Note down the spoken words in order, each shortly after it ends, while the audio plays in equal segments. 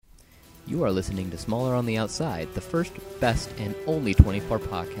You are listening to Smaller on the Outside, the first, best, and only 24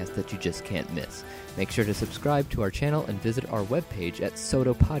 podcast that you just can't miss. Make sure to subscribe to our channel and visit our webpage at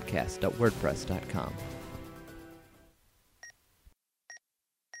sotopodcast.wordpress.com.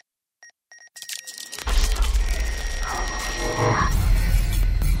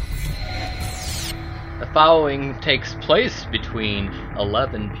 The following takes place between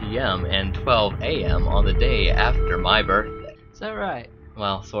 11 p.m. and 12 a.m. on the day after my birthday. Is that right?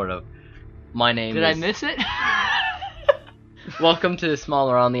 Well, sort of. My name Did is... I miss it? Welcome to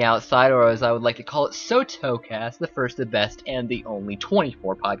Smaller on the Outside, or as I would like to call it, SOTOcast, the first, the best, and the only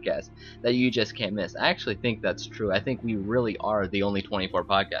 24 podcast that you just can't miss. I actually think that's true. I think we really are the only 24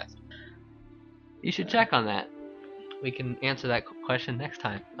 podcast. You should check on that. We can answer that question next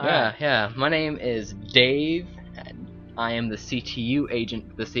time. Yeah. My name is Dave, and I am the CTU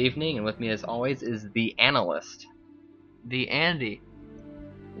agent this evening, and with me as always is the analyst. The Andy.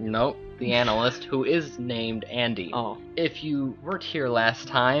 Nope, the analyst, who is named Andy. Oh. If you weren't here last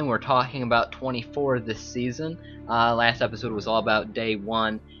time, we're talking about 24 this season. Last episode was all about day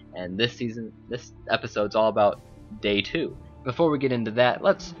 1, and this episode's all about day 2. Before we get into that,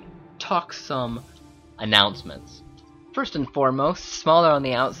 let's talk some announcements. First and foremost, Smaller on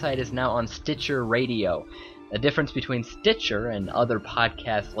the Outside is now on Stitcher Radio. The difference between Stitcher and other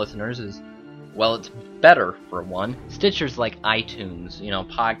podcast listeners is, well, it's better, for one. Stitcher's like iTunes.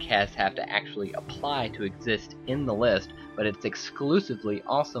 Podcasts have to actually apply to exist in the list, but it's exclusively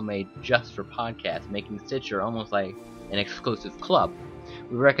also made just for podcasts, making Stitcher almost like an exclusive club.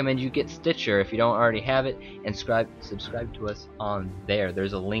 We recommend you get Stitcher if you don't already have it, and subscribe to us on there.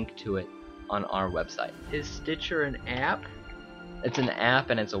 There's a link to it on our website. Is Stitcher an app? It's an app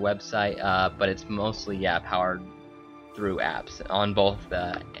and it's a website, but it's mostly powered through apps on both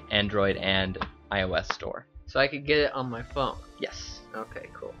the Android and iOS store. So I could get it on my phone? Yes. Okay,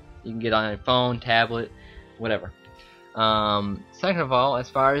 cool. You can get it on your phone, tablet, whatever. Second of all, as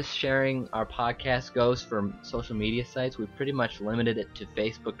far as sharing our podcast goes for social media sites, we've pretty much limited it to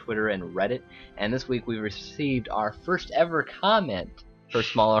Facebook, Twitter, and Reddit. And this week we received our first ever comment for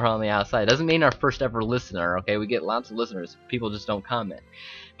Smaller on the Outside. Doesn't mean our first ever listener, okay? We get lots of listeners. People just don't comment.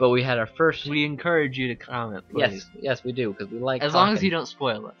 But we had our first... We encourage you to comment, please. Yes, we do, because we like As talking. long as you don't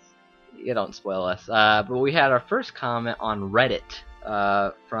spoil us. You don't spoil us. But we had our first comment on Reddit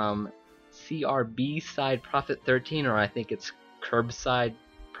from CRB Side Prophet 13, or I think it's Curbside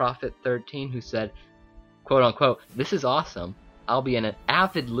Prophet 13, who said, quote unquote, "This is awesome. I'll be an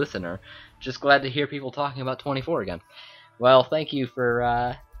avid listener. Just glad to hear people talking about 24 again." Well, thank you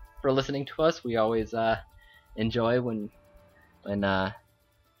for listening to us. We always enjoy when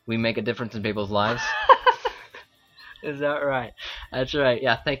we make a difference in people's lives. Is that right? That's right.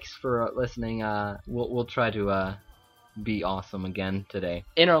 Yeah, thanks for listening. We'll try to be awesome again today.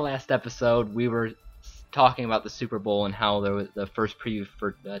 In our last episode, we were talking about the Super Bowl and how there was the first preview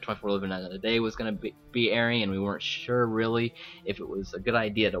for 24 Living Another Day was going to be airing, and we weren't sure really if it was a good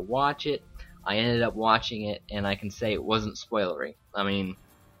idea to watch it. I ended up watching it, and I can say it wasn't spoilery. I mean,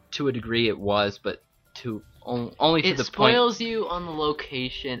 to a degree it was, but only to the point... It spoils you on the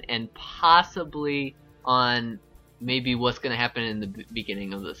location and possibly on maybe what's going to happen in the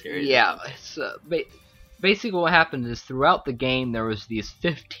beginning of the series. Yeah, it's, basically what happened is throughout the game there was these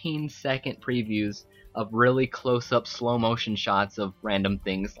 15-second previews of really close-up slow-motion shots of random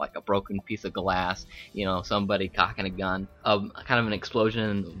things, like a broken piece of glass, somebody cocking a gun, kind of an explosion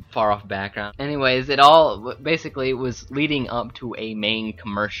in far-off background. Anyways, it was leading up to a main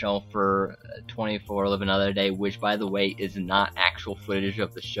commercial for 24 Live Another Day, which, by the way, is not actual footage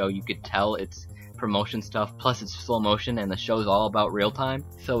of the show. You could tell it's promotion stuff, plus it's slow motion, and the show's all about real time,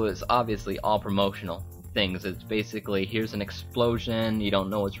 so it's obviously all promotional things. It's basically, here's an explosion, you don't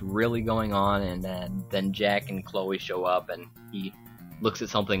know what's really going on, and then Jack and Chloe show up, and he looks at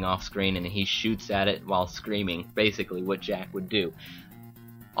something off screen and he shoots at it while screaming, basically what Jack would do.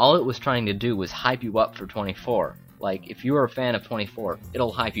 All it was trying to do was hype you up for 24. Like, if you were a fan of 24,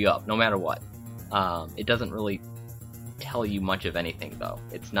 it'll hype you up no matter what. It doesn't really tell you much of anything, though.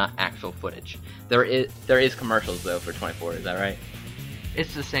 It's not actual footage. There is commercials, though, for 24, is that right?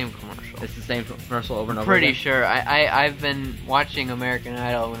 It's the same commercial. It's the same commercial over and over again? Pretty sure. I've been watching American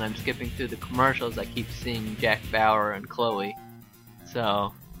Idol. When I'm skipping through the commercials, I keep seeing Jack Bauer and Chloe.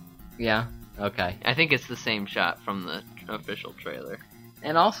 So... Yeah? Okay. I think it's the same shot from the official trailer.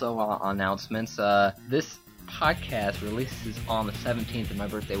 And also, announcements, this podcast releases on the 17th, and my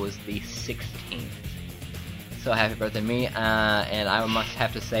birthday was the 16th. So happy birthday to me, and I must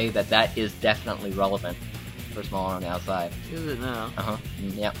have to say that is definitely relevant for Smaller on the Outside. Is it now? Uh-huh.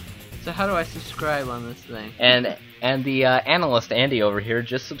 Yep. So how do I subscribe on this thing? And And the analyst Andy over here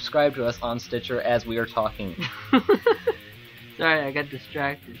just subscribed to us on Stitcher as we are talking. Sorry, I got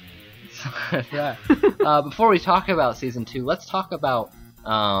distracted. Yeah. Before we talk about season 2, let's talk about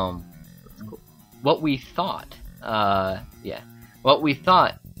what we thought. What we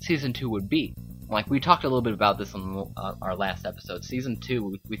thought season 2 would be. Like, we talked a little bit about this on our last episode. Season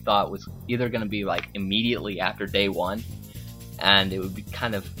 2, we thought was either going to be like immediately after day 1, and it would be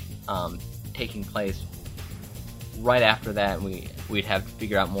kind of taking place right after that, and we'd have to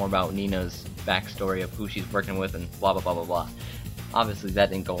figure out more about Nina's backstory of who she's working with and blah blah blah blah blah. Obviously that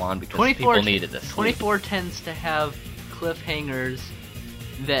didn't go on because people needed this. 24 tends to have cliffhangers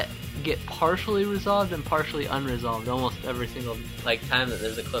that get partially resolved and partially unresolved almost every single time that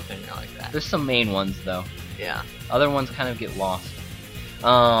there's a cliffhanger like that. There's some main ones though. Yeah. Other ones kind of get lost.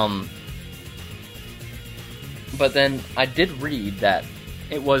 But then I did read that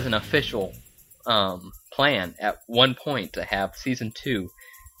it was an official plan at one point to have season 2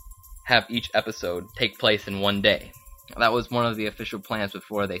 have each episode take place in one day. That was one of the official plans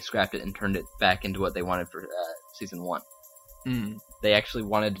before they scrapped it and turned it back into what they wanted for season 1. They actually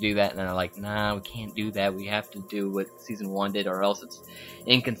wanted to do that, and they're like, nah, we can't do that. We have to do what season 1 did, or else it's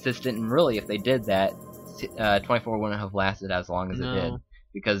inconsistent. And really, if they did that, 24 wouldn't have lasted as long as it did,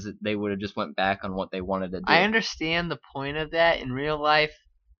 because they would have just went back on what they wanted to do. I understand the point of that in real life.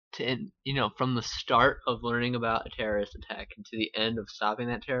 From the start of learning about a terrorist attack and to the end of stopping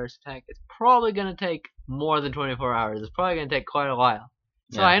that terrorist attack, it's probably going to take more than 24 hours. It's probably going to take quite a while.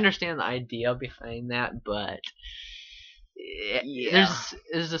 So I understand the idea behind that, but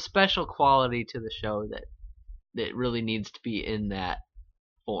there's a special quality to the show that really needs to be in that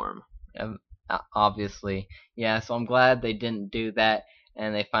form. Obviously. Yeah, so I'm glad they didn't do that,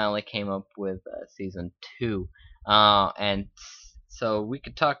 and they finally came up with season 2. And so we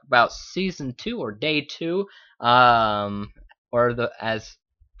could talk about season 2 or day 2, or as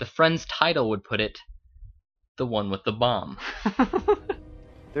the Friends title would put it, the one with the bomb.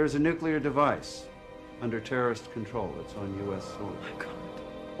 There's a nuclear device under terrorist control. It's on U.S. soil. Oh my God.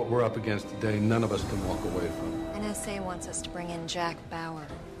 What we're up against today, none of us can walk away from. NSA wants us to bring in Jack Bauer.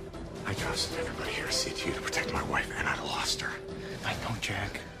 I trusted everybody here to see to you to protect my wife, and I lost her. I know,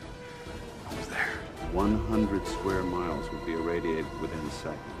 Jack. I was there. 100 square miles would be irradiated within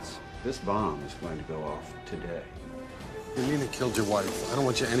seconds. This bomb is going to go off today. Nina killed your wife. I don't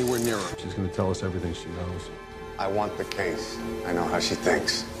want you anywhere near her. She's going to tell us everything she knows. I want the case. I know how she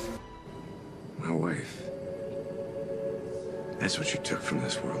thinks. My wife. That's what you took from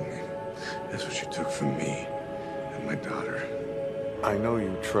this world, Nina. That's what you took from me and my daughter. I know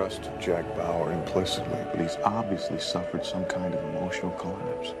you trust Jack Bauer implicitly, but he's obviously suffered some kind of emotional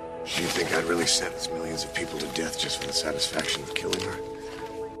collapse. Do you think I'd really sentence millions of people to death just for the satisfaction of killing her?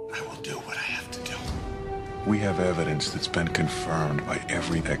 I will do what I have to do. We have evidence that's been confirmed by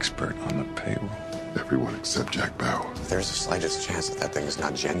every expert on the payroll. Everyone except Jack Bauer. If there's the slightest chance that thing is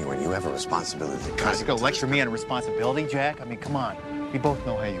not genuine, you have a responsibility to Trying to go lecture me on responsibility, Jack? I mean, come on. We both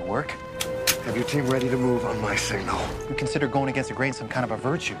know how you work. Have your team ready to move on my signal? We consider going against the grain some kind of a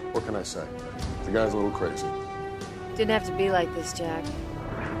virtue. What can I say? The guy's a little crazy. Didn't have to be like this, Jack.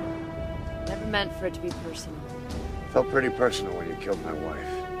 Never meant for it to be personal. Felt pretty personal when you killed my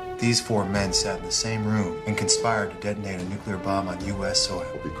wife. These 4 men sat in the same room and conspired to detonate a nuclear bomb on U.S. soil.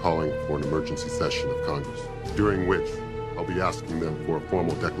 We'll be calling for an emergency session of Congress, during which I'll be asking them for a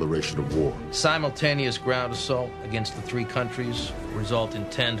formal declaration of war. Simultaneous ground assault against the 3 countries will result in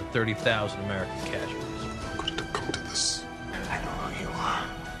 10 to 30,000 American casualties. How could it have come to this? I know who you are.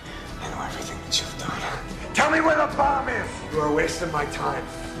 I know everything that you've done. Tell me where the bomb is! You are wasting my time.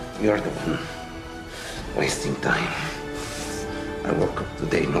 You're the one wasting time. I woke up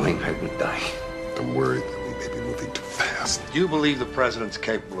today knowing I would die. I'm worried that we may be moving too fast. Do you believe the president's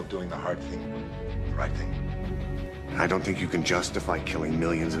capable of doing the hard thing, the right thing? I don't think you can justify killing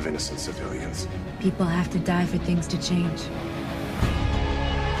millions of innocent civilians. People have to die for things to change.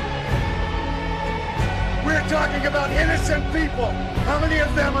 We're talking about innocent people. How many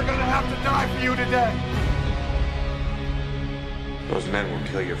of them are going to have to die for you today? Those men will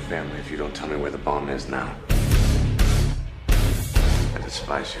kill your family if you don't tell me where the bomb is now. I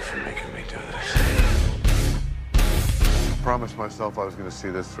despise you for making me do this. I promised myself I was going to see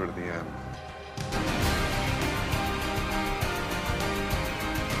this through to the end.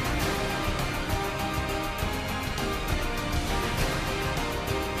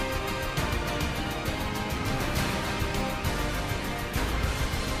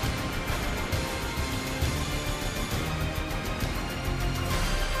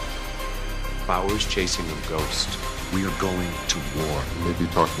 Bauer's chasing a ghost. We are going to war. Maybe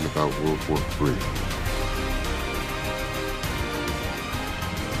talking about World War III.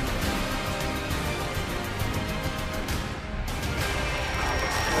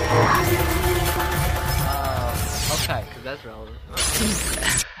 that's relevant.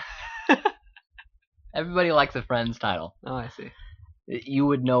 Everybody likes a Friends title. Oh, I see. You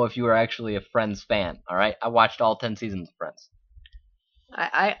would know if you were actually a Friends fan, alright? I watched all 10 seasons of Friends.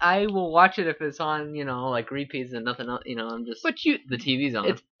 I will watch it if it's on, like repeats and nothing else, I'm just... But the TV's on.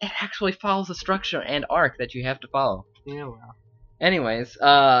 It actually follows a structure and arc that you have to follow. Yeah, well. Anyways,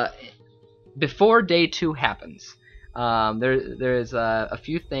 before day 2 happens, there's a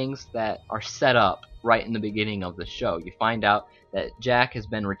few things that are set up right in the beginning of the show. You find out that Jack has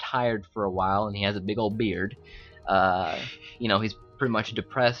been retired for a while and he has a big old beard. He's pretty much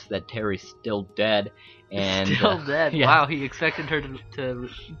depressed that Terry's still dead. And still dead? Yeah. Wow, he expected her to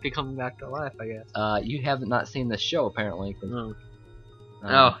be coming back to life, I guess. You have not seen this show, apparently. Oh,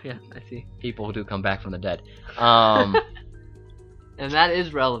 yeah, I see. People who do come back from the dead. And that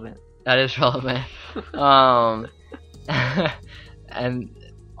is relevant. That is relevant. And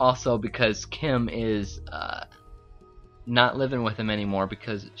also because Kim is not living with him anymore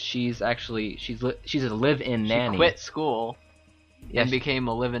because she's a live-in nanny. She quit school Yeah, and became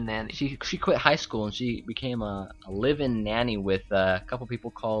a live-in nanny. She quit high school and she became a live-in nanny with a couple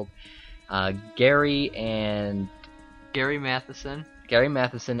people called Gary Matheson. Gary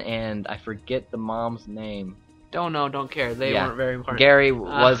Matheson, and I forget the mom's name. Don't care. They weren't very important. Gary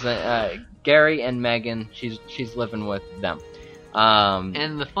wasn't. Gary and Megan. She's living with them.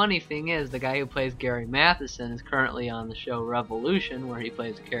 And the funny thing is, the guy who plays Gary Matheson is currently on the show Revolution, where he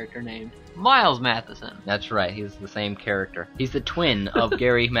plays a character named Miles Matheson. That's right. He's the same character. He's the twin of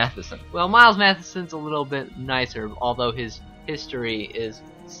Gary Matheson. Well, Miles Matheson's a little bit nicer, although his history is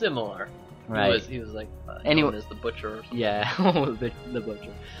similar. Right. He was like anyway, known as the Butcher or something. Yeah, the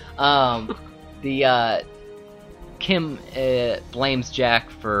Butcher. Kim blames Jack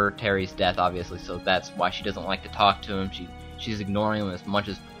for Terry's death, obviously, so that's why she doesn't like to talk to him. She's ignoring him as much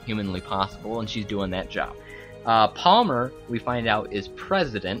as humanly possible, and she's doing that job. Palmer, we find out, is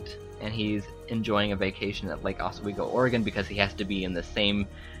president, and he's enjoying a vacation at Lake Oswego, Oregon, because he has to be in the same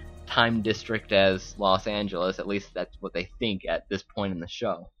time district as Los Angeles. At least that's what they think at this point in the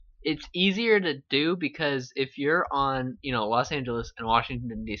show. It's easier to do because if you're on, Los Angeles and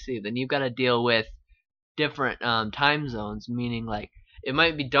Washington, D.C., then you've got to deal with different time zones, meaning like it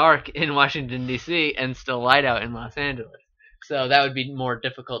might be dark in Washington, D.C. and still light out in Los Angeles. So that would be more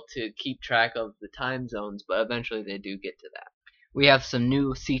difficult to keep track of the time zones, but eventually they do get to that. We have some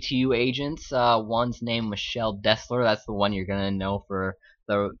new CTU agents. One's named Michelle Dessler. That's the one you're going to know for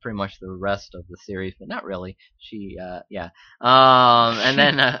pretty much the rest of the series, but not really. And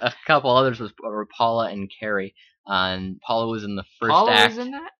then a couple others were Paula and Carrie. And Paula was in the first act. Paula was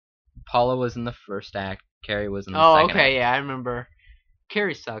in that? Paula was in the first act. Carrie was in the second act. Oh, okay, yeah, I remember.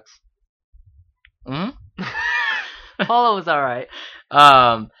 Carrie sucks. Paula was alright.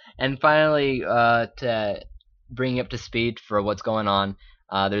 And finally, to bring you up to speed for what's going on,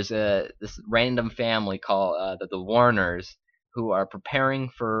 there's this random family called the Warners, who are preparing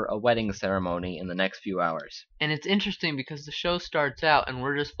for a wedding ceremony in the next few hours. And it's interesting because the show starts out and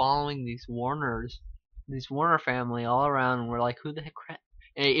we're just following these Warner family all around, and we're like, who the heck?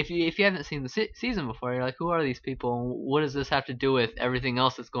 If you haven't seen the season before, you're like, who are these people? And what does this have to do with everything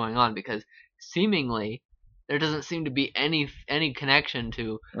else that's going on? Because seemingly there doesn't seem to be any connection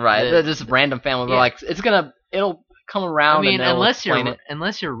to this random family. Yeah. We're like, it'll come around. I mean, and unless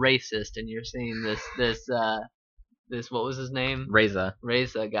you're racist and you're seeing this what was his name? Reza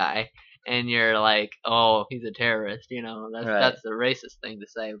guy, and you're like, oh, he's a terrorist. That's the racist thing to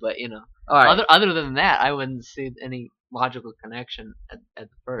say. But other than that, I wouldn't see any logical connection at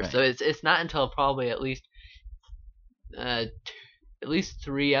first. Right. So it's not until probably at least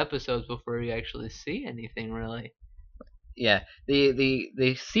 3 episodes before you actually see anything really. Yeah,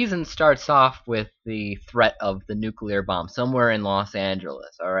 the season starts off with the threat of the nuclear bomb somewhere in Los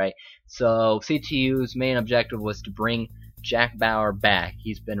Angeles, alright? So CTU's main objective was to bring Jack Bauer back.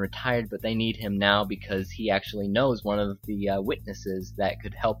 He's been retired, but they need him now because he actually knows one of the witnesses that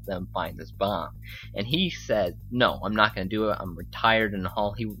could help them find this bomb. And he said, no, I'm not going to do it. I'm retired, and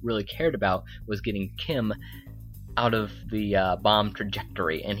all he really cared about was getting Kim out of the bomb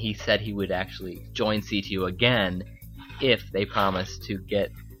trajectory. And he said he would actually join CTU again if they promised to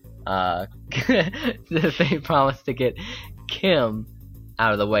get Kim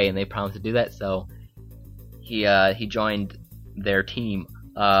out of the way, and they promised to do that. So he joined their team.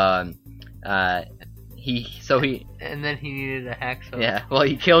 And then he needed a hacksaw. Yeah, well,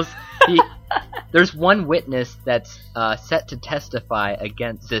 he kills. There's one witness that's set to testify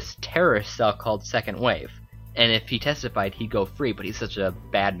against this terrorist cell called Second Wave, and if he testified, he'd go free. But he's such a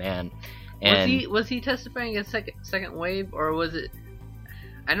bad man. And was he testifying against Second Wave, or was it?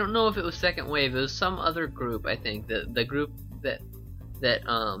 I don't know if it was Second Wave. It was some other group, I think. The group that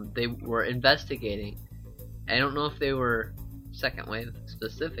they were investigating. I don't know if they were Second Wave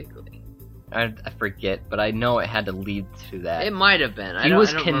specifically. I forget, but I know it had to lead to that. It might have been. I He don't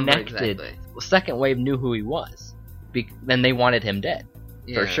was remember connected. exactly. Well, Second Wave knew who he was. Then they wanted him dead.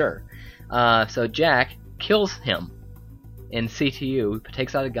 For Yeah. sure. So Jack kills him in CTU,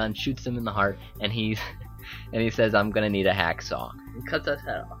 takes out a gun, shoots him in the heart, and he says, "I'm gonna need a hacksaw." He cuts his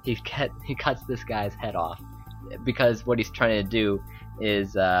head off. He cuts this guy's head off because what he's trying to do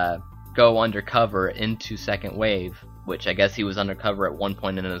is go undercover into Second Wave, which I guess he was undercover at one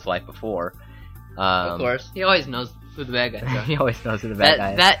point in his life before. Of course, he always knows who the bad guys are. He always knows who the bad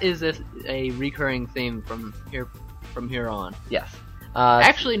guy is. That is a recurring theme from here on. Yes.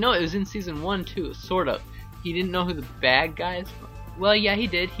 Actually, no, it was in season 1 too, sort of. He didn't know who the bad guys. Well, yeah, he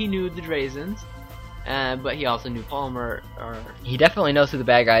did. He knew the Drazens, but he also knew Palmer. He definitely knows who the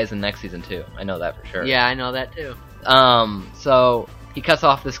bad guy is in next season too. I know that for sure. Yeah, I know that too. So he cuts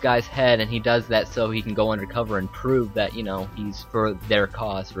off this guy's head, and he does that so he can go undercover and prove that, he's for their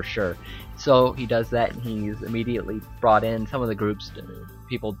cause for sure. So he does that, and he's immediately brought in. Some of the groups,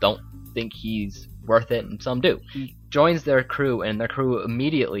 people don't think he's worth it, and some do. He joins their crew, and their crew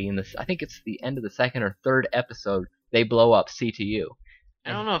immediately, I think it's the end of the second or third episode, they blow up CTU.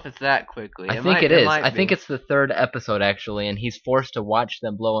 I don't know if it's that quickly. I think it is. I think it's the third episode actually, and he's forced to watch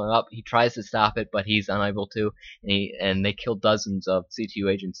them blowing up. He tries to stop it, but he's unable to, and they kill dozens of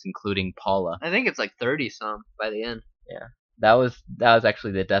CTU agents, including Paula. I think it's like 30-some by the end. Yeah, that was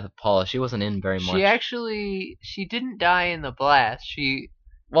actually the death of Paula. She wasn't in very much. She didn't die in the blast.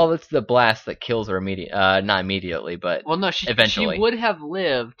 Well, it's the blast that kills her not immediately, but eventually. She would have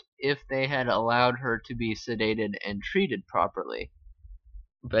lived if they had allowed her to be sedated and treated properly.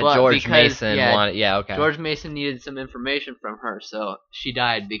 But George Mason wanted, okay. George Mason needed some information from her, so she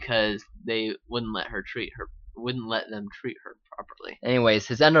died because they wouldn't let them treat her properly. Anyways,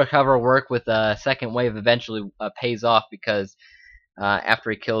 his undercover work with Second Wave eventually pays off because after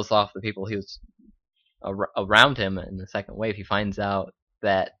he kills off the people he was around him in the Second Wave, he finds out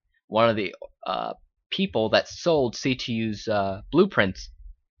that one of the people that sold CTU's blueprints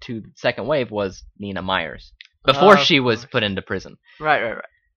to Second Wave was Nina Myers before she was put into prison. Right.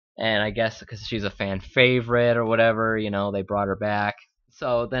 And I guess because she's a fan favorite or whatever, they brought her back.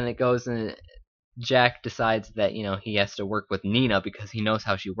 So then it goes and Jack decides that, he has to work with Nina because he knows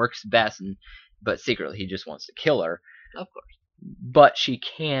how she works best, but secretly he just wants to kill her. Of course. But she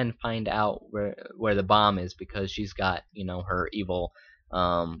can find out where the bomb is because she's got, her evil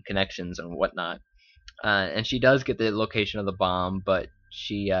connections and whatnot. And she does get the location of the bomb, but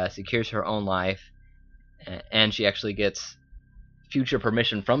she secures her own life, and she actually gets future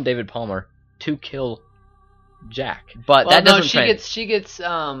permission from David Palmer to kill Jack. But that doesn't. She gets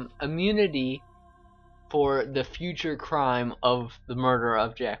immunity for the future crime of the murder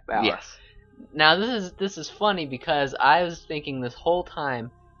of Jack Bauer. Yes. Now this is funny because I was thinking this whole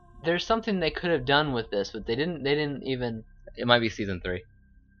time there's something they could have done with this, but they didn't even. It might be season 3.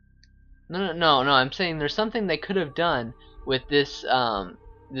 No. I'm saying there's something they could have done with this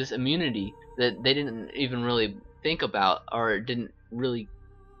this immunity that they didn't even really think about or didn't really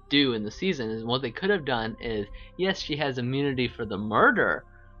do in the season. And what they could have done is, yes, she has immunity for the murder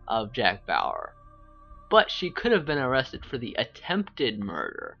of Jack Bauer, but she could have been arrested for the attempted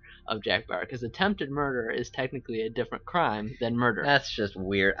murder of Jack Bauer, because attempted murder is technically a different crime than murder. That's just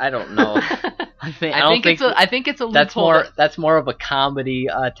weird. I don't know. I think it's a loophole. That's more of a comedy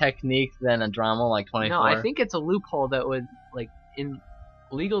technique than a drama like 24. No, I think it's a loophole that would, like, in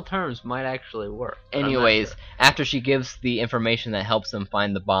legal terms, might actually work. Anyways, after she gives the information that helps them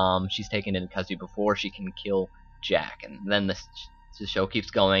find the bomb, she's taken into custody before she can kill Jack. And then the show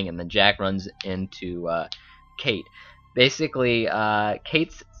keeps going, and then Jack runs into Kate. Basically,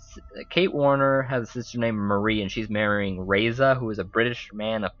 Kate Warner has a sister named Marie, and she's marrying Reza, who is a British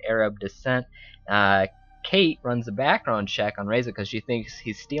man of Arab descent. Kate runs a background check on Reza because she thinks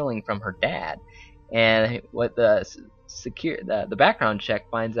he's stealing from her dad. And what the background check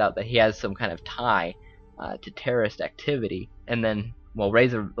finds out that he has some kind of tie to terrorist activity. And then,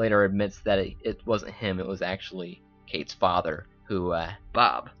 Reza later admits that it wasn't him; it was actually Kate's father, who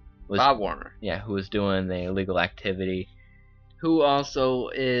Bob Warner. Yeah, who was doing the illegal activity. Who also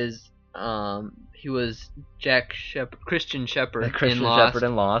is he was Christian Shepherd in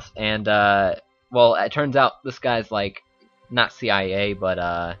Lost. And it turns out this guy's like not CIA,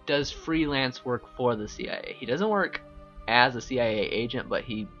 but does freelance work for the CIA. He doesn't work as a CIA agent, but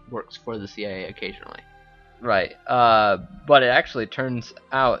he works for the CIA occasionally. Right. But it actually turns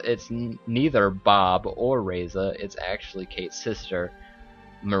out it's neither Bob or Reza. It's actually Kate's sister,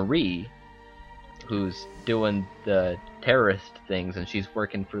 Marie, who's doing the terrorist things, and she's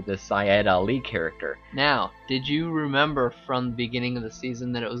working for this Syed Ali character. Now, did you remember from the beginning of the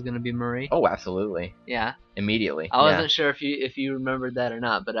season that it was going to be Marie? Oh, absolutely. Yeah. Immediately. I wasn't sure if you remembered that or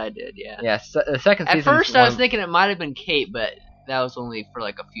not, but I did. Yeah. Yeah. The second season. At first, I was thinking it might have been Kate, but that was only for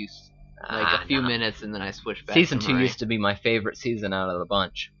like a few minutes, and then I switched back. Season to 2 Marie. used to be my favorite season out of the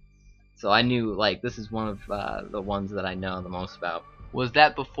bunch, so I knew like this is one of the ones that I know the most about. Was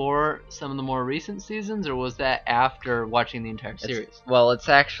that before some of the more recent seasons, or was that after watching the entire series? It's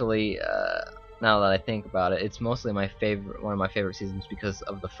actually now that I think about it, it's mostly one of my favorite seasons because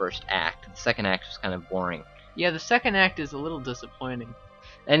of the first act. The second act was kind of boring. Yeah, the second act is a little disappointing.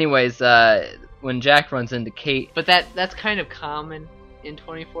 Anyways, when Jack runs into Kate, but that's kind of common in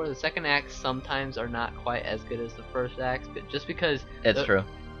 24. The second acts sometimes are not quite as good as the first acts, but just because it's true.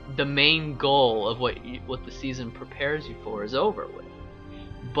 The main goal of what the season prepares you for is over with.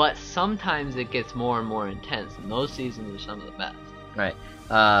 But sometimes it gets more and more intense, and those seasons are some of the best. Right.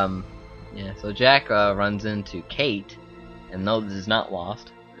 Yeah. So Jack runs into Kate, and no, this is not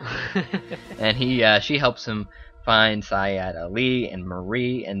lost. And she helps him find Syed Ali and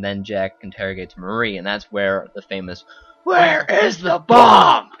Marie, and then Jack interrogates Marie, and that's where the famous "Where is the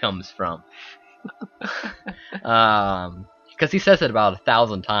bomb?" comes from. Because he says it about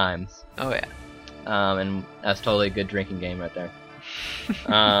 1,000 times. Oh yeah. And that's totally a good drinking game right there.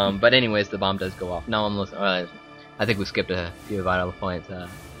 But anyways, the bomb does go off. No, I'm listening. I think we skipped a few vital points.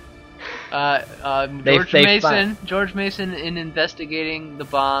 George Mason, in investigating the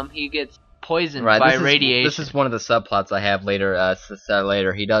bomb, he gets poisoned by radiation. This is one of the subplots I have later.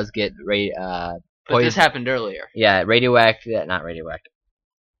 Later, he does get poisoned. But this happened earlier. Yeah, radioactive. Not radioactive.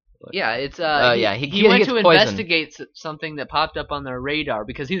 Yeah, it's he went to poisoned. investigate something that popped up on their radar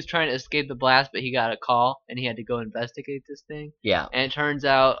because he was trying to escape the blast, but he got a call and he had to go investigate this thing. Yeah, and it turns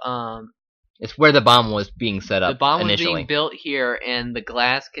out it's where the bomb was being set up. The bomb initially was being built here, and the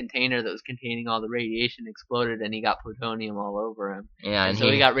glass container that was containing all the radiation exploded, and he got plutonium all over him. Yeah, and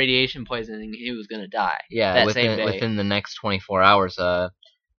so he got radiation poisoning. He was gonna die. Yeah, within the next 24 hours.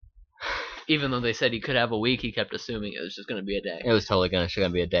 Even though they said he could have a week, he kept assuming it was just going to be a day. It was totally going to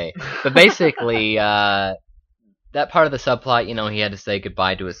be a day. But basically, that part of the subplot, he had to say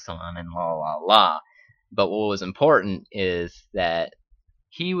goodbye to his son and la la la. But what was important is that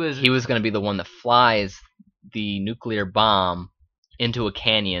he was going to be the one that flies the nuclear bomb into a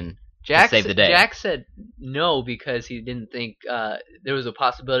canyon to save the day. Jack said no because he didn't think there was a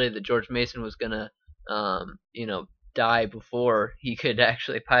possibility that George Mason was going to, die before he could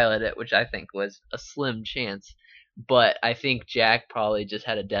actually pilot it, which I think was a slim chance. But I think Jack probably just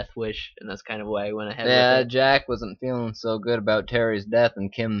had a death wish, and that's kind of why he went ahead with it. Yeah, Jack wasn't feeling so good about Terry's death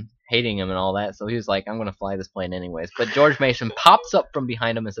and Kim hating him and all that, so he was like, I'm going to fly this plane anyways. But George Mason pops up from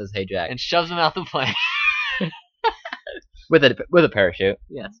behind him and says, hey, Jack. And shoves him out the plane. with a parachute.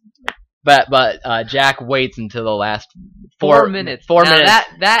 Yes. But Jack waits until the last 4 minutes. 4 minutes.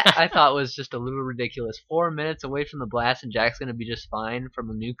 That I thought was just a little ridiculous. 4 minutes away from the blast, and Jack's gonna be just fine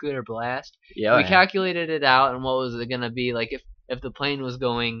from a nuclear blast. Yeah. We calculated it out, and what was it gonna be like if the plane was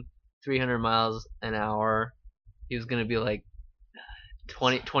going 300 miles an hour, he was gonna be like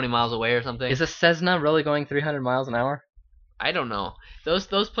 20 miles away or something. Is a Cessna really going 300 miles an hour? I don't know. Those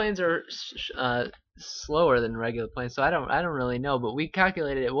planes are slower than regular planes, so I don't really know. But we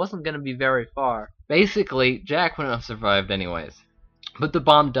calculated it wasn't going to be very far. Basically, Jack wouldn't have survived anyways. But the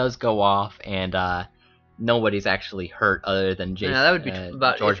bomb does go off, and nobody's actually hurt other than Jason. That would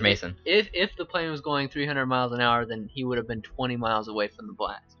be George Mason. If the plane was going 300 miles an hour, then he would have been 20 miles away from the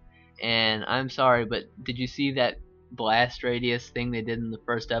blast. And I'm sorry, but did you see that blast radius thing they did in the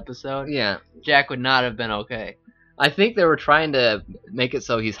first episode? Yeah. Jack would not have been okay. I think they were trying to make it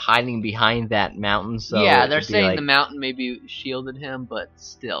so he's hiding behind that mountain. So yeah, they're saying the mountain maybe shielded him, but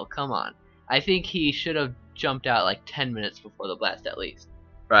still, come on. I think he should have jumped out like 10 minutes before the blast at least.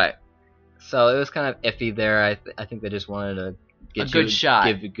 Right. So it was kind of iffy there. I think they just wanted to give a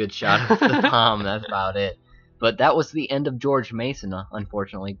good shot of the bomb. That's about it. But that was the end of George Mason,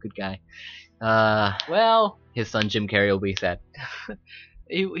 unfortunately. Good guy. Well, his son Jim Carrey will be sad.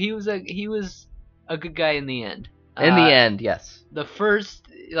 he was a good guy in the end. In the end, yes. The first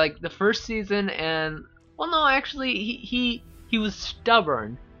season, and actually he was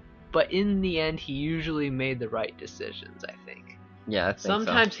stubborn, but in the end he usually made the right decisions, I think. Yeah, I think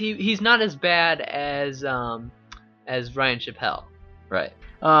sometimes so. he's not as bad as Ryan Chappelle. Right.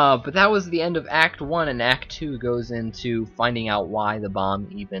 But that was the end of Act 1, and Act 2 goes into finding out why the bomb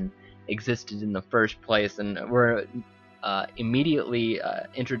even existed in the first place, and we're immediately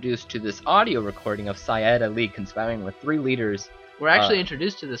introduced to this audio recording of Syed Ali conspiring with 3 leaders We're actually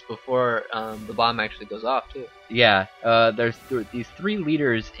introduced to this before the bomb actually goes off, too. Yeah, there's these 3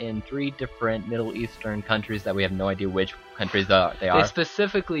 leaders in 3 different Middle Eastern countries that we have no idea which countries they are. They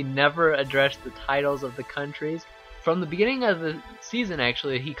specifically never address the titles of the countries. From the beginning of the season,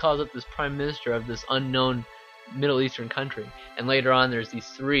 actually, he calls up this prime minister of this unknown Middle Eastern country. And later on, there's these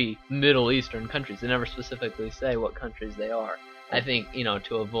 3 Middle Eastern countries. They never specifically say what countries they are. I think,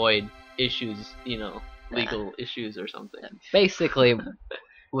 to avoid issues, legal issues or something. Basically,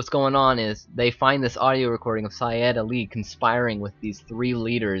 what's going on is they find this audio recording of Syed Ali conspiring with these 3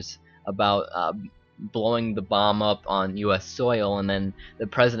 leaders about blowing the bomb up on U.S. soil, and then the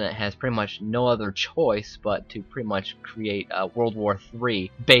president has pretty much no other choice but to pretty much create World War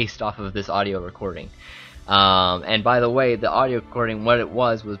III based off of this audio recording. And by the way, the audio recording, what it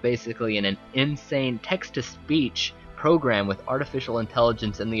was basically an insane text-to-speech program with artificial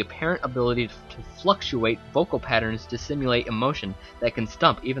intelligence and the apparent ability to fluctuate vocal patterns to simulate emotion that can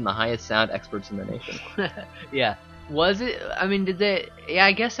stump even the highest sound experts in the nation. Yeah. Was it? I mean, did they? Yeah,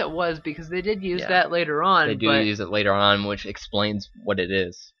 I guess it was, because they did use that later on. They do use it later on, which explains what it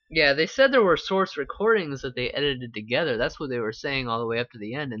is. Yeah, they said there were source recordings that they edited together. That's what they were saying all the way up to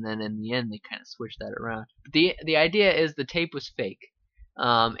the end, and then in the end they kind of switched that around. But the idea is the tape was fake,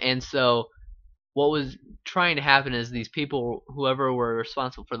 and so what was trying to happen is these people, whoever were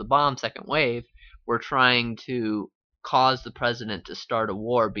responsible for the bomb second wave, were trying to cause the president to start a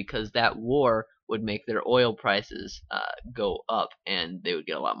war, because that war would make their oil prices go up, and they would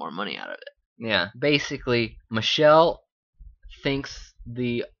get a lot more money out of it. Yeah, basically, Michelle thinks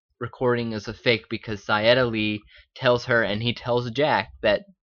the recording is a fake because Syed Ali tells her, and he tells Jack, that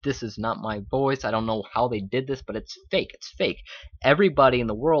this is not my voice. I don't know how they did this, but it's fake. It's fake. Everybody in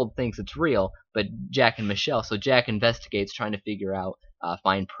the world thinks it's real, but Jack and Michelle. So Jack investigates, trying to figure out,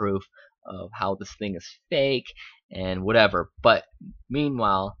 find proof of how this thing is fake and whatever. But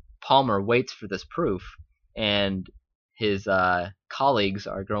meanwhile, Palmer waits for this proof, and his colleagues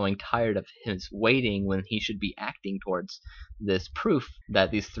are growing tired of his waiting when he should be acting towards this proof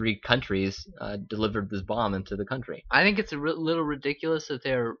that these 3 countries delivered this bomb into the country. I think it's a little ridiculous that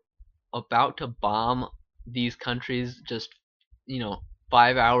they're about to bomb these countries just,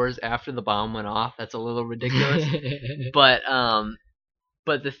 5 hours after the bomb went off. That's a little ridiculous. But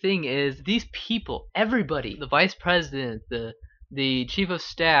the thing is, these people, everybody, the vice president, the chief of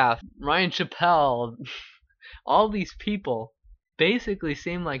staff, Ryan Chappelle, all these people basically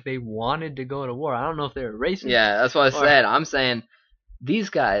seem like they wanted to go to war. I don't know if they were racist. Yeah, that's what I said. I'm saying these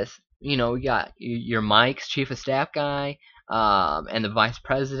guys, we got your Mike's chief of staff guy, and the vice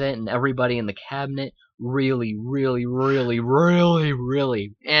president, and everybody in the cabinet, really, really, really, really,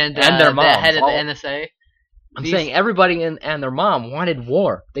 really, and their moms, the head of the NSA. I'm saying everybody and their mom wanted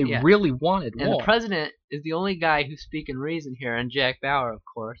war. They really wanted war. And the president is the only guy who's speaking reason here, and Jack Bauer, of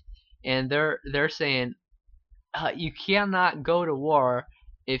course. And they're saying, you cannot go to war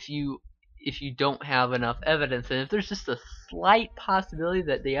if you don't have enough evidence, and if there's just a slight possibility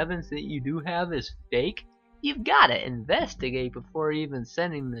that the evidence that you do have is fake, you've got to investigate before even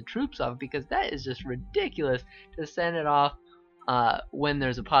sending the troops off, because that is just ridiculous to send it off when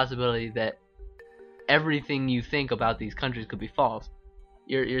there's a possibility that everything you think about these countries could be false.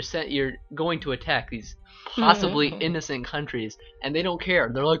 You're going to attack these possibly innocent countries, and they don't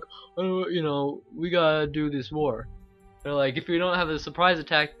care. They're like, oh, we gotta do this war. They're like, if we don't have a surprise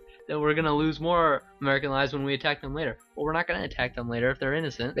attack, then we're gonna lose more American lives when we attack them later. Well, we're not gonna attack them later if they're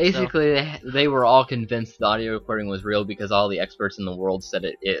innocent. Basically, they were all convinced the audio recording was real because all the experts in the world said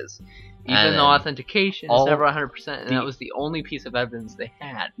it is. Even though authentication is never 100%, and that was the only piece of evidence they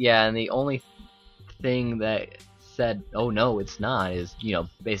had. Yeah, and the only thing that said, oh no, it's not, is,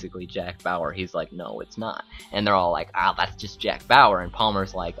 basically Jack Bauer. He's like, no, it's not. And they're all like, that's just Jack Bauer. And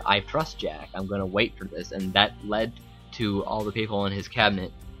Palmer's like, I trust Jack. I'm going to wait for this. And that led to all the people in his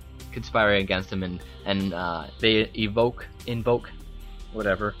cabinet conspiring against him, and they invoke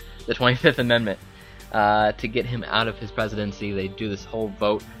whatever, the 25th Amendment, to get him out of his presidency. They do this whole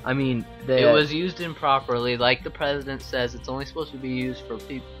vote. I mean, it was used improperly. Like the president says, it's only supposed to be used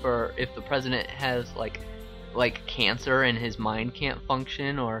for if the president has like cancer and his mind can't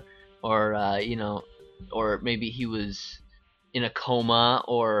function, or maybe he was in a coma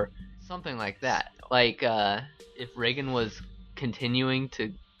or something like that. Like if Reagan was continuing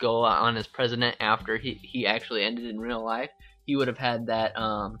to go on as president after he actually ended in real life, he would have had that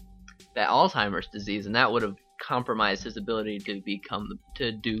Alzheimer's disease, and that would have compromised his ability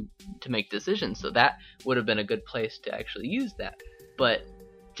to make decisions. So that would have been a good place to actually use that. But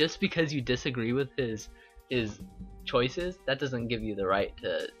just because you disagree with his choices, that doesn't give you the right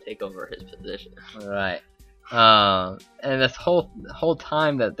to take over his position. Right. And this whole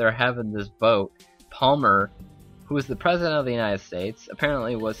time that they're having this vote, Palmer, who was the president of the United States,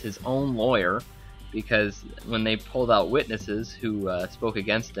 apparently was his own lawyer, because when they pulled out witnesses who spoke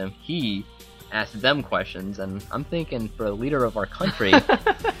against him, he asked them questions. And I'm thinking, for the leader of our country,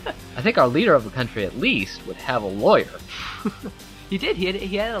 I think our leader of the country at least would have a lawyer. He did.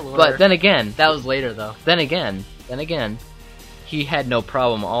 He had a lawyer. But then again, that was later though. Then again, he had no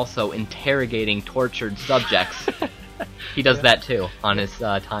problem also interrogating tortured subjects. He does that too on his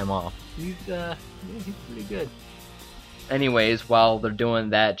time off. He's pretty good. Anyways, while they're doing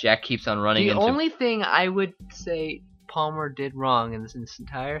that, Jack keeps on running into... The only thing I would say Palmer did wrong in this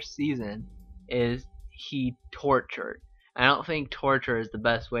entire season is he tortured. I don't think torture is the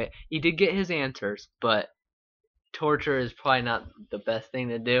best way. He did get his answers, but torture is probably not the best thing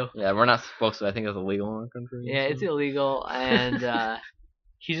to do. Yeah, we're not supposed to. I think it's illegal in our country. Yeah, it's illegal, and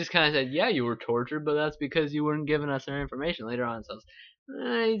he just kind of said, "Yeah, you were tortured, but that's because you weren't giving us our information." Later on, so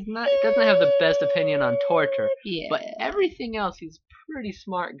he doesn't have the best opinion on torture. Yeah. But everything else, he's a pretty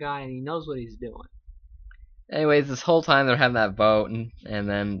smart guy, and he knows what he's doing. Anyways, this whole time they're having that vote, and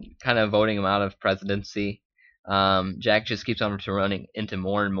then kind of voting him out of presidency. Jack just keeps on running into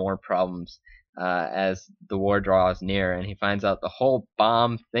more and more problems as the war draws near, and he finds out the whole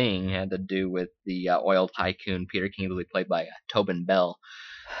bomb thing had to do with the oil tycoon Peter Kingsley, played by Tobin Bell.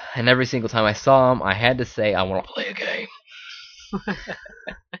 And every single time I saw him, I had to say, I want to play a game.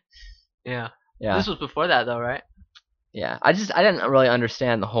 Yeah. Yeah. This was before that, though, right? Yeah. I didn't really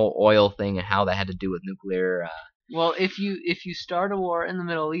understand the whole oil thing and how that had to do with nuclear. Well, if you start a war in the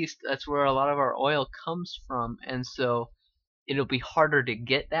Middle East, that's where a lot of our oil comes from, and so it'll be harder to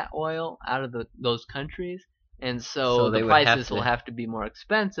get that oil out of those countries, and so the prices will have to be more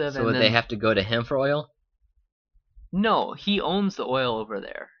expensive. So would they have to go to him for oil? No, he owns the oil over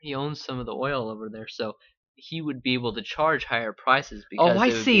there. He owns some of the oil over there, so he would be able to charge higher prices. Because I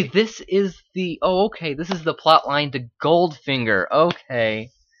see. This is the this is the plot line to Goldfinger.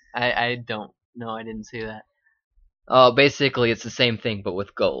 Okay. I don't. No, I didn't see that. Basically, it's the same thing, but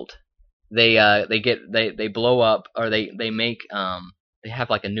with gold. They blow up, or they make they have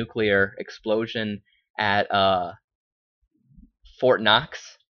like a nuclear explosion at Fort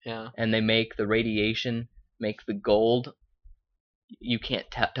Knox. Yeah. And they make the radiation, make the gold. You can't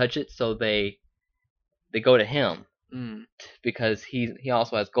touch it, so they go to him because he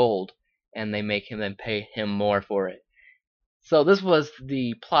also has gold, and they make him then pay him more for it. So this was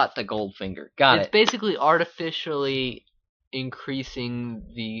the plot to Goldfinger. It's basically artificially increasing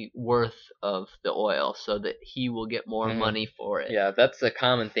the worth of the oil so that he will get more money for it. Yeah, that's a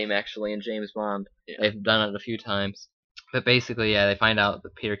common theme actually in James Bond. Yeah. They've done it a few times. But basically, yeah, they find out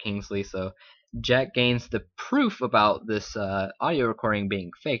that Peter Kingsley, so Jack gains the proof about this audio recording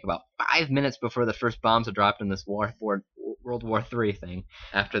being fake about 5 minutes before the first bombs are dropped in this World War III thing.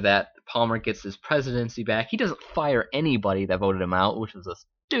 After that, Palmer gets his presidency back. He doesn't fire anybody that voted him out, which was a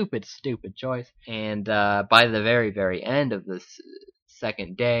stupid choice. And by the very, very end of this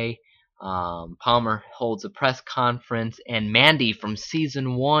second day, Palmer holds a press conference, and Mandy from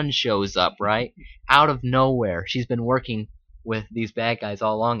season 1 shows up, right? Out of nowhere. She's been working with these bad guys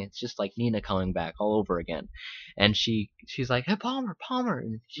all along. It's just like Nina coming back all over again. And she's like, "Hey, Palmer."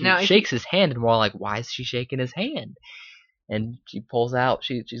 And she shakes his hand, and we're all like, why is she shaking his hand? And she pulls out,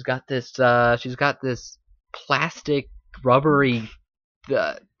 she's got this plastic rubbery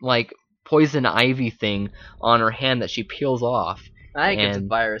like poison ivy thing on her hand that she peels off. I think it's a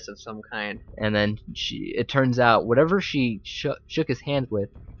virus of some kind. And then it turns out whatever she shook his hand with,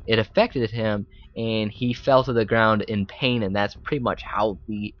 it affected him, and he fell to the ground in pain, and that's pretty much how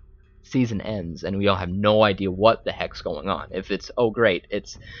the season ends, and we all have no idea what the heck's going on. If it's, great,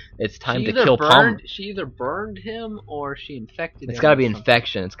 it's time to kill Palmer. She either burned him or she infected him. It's gotta be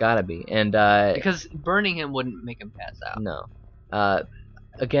infection, it's gotta be. And because burning him wouldn't make him pass out. No.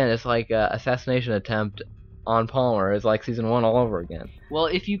 Again, it's like an assassination attempt on Palmer. It's like season 1 all over again. Well,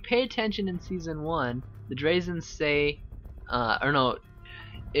 if you pay attention in season 1, the Drazens say,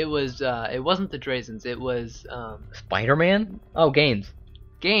 it wasn't the Drazens, it was Spider-Man? Oh, Gaines.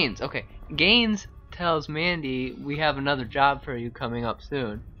 Okay. Gaines tells Mandy, "We have another job for you coming up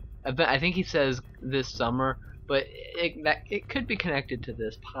soon." I think he says this summer, but it could be connected to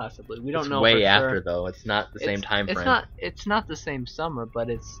this possibly. We don't know. It's way for after sure. Though. It's not the same time frame. It's not the same summer, but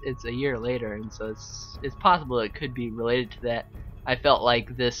it's a year later, and so it's possible it could be related to that. I felt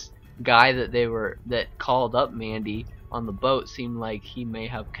like this guy that called up Mandy on the boat seemed like he may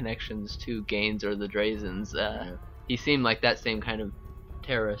have connections to Gaines or the Drazens. He seemed like that same kind of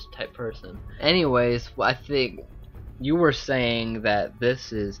terrorist type person. Anyways, I think you were saying that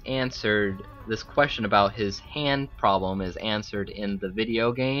this question about his hand problem is answered in the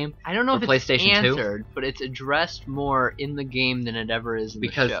video game. I don't know for if it's PlayStation 2? answered, but it's addressed more in the game than it ever is in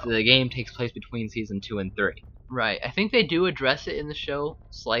Because the show. the game takes place between season 2 and 3. Right. I think they do address it in the show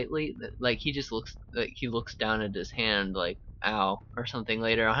slightly. Like he just looks down at his hand like ow or something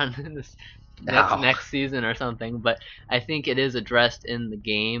later on in this next season or something. But I think it is addressed in the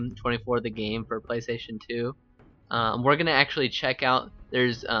game 24, the game for PlayStation 2. We're gonna actually check out.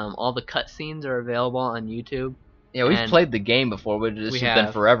 There's all the cutscenes are available on YouTube. Yeah, we've played the game before. This has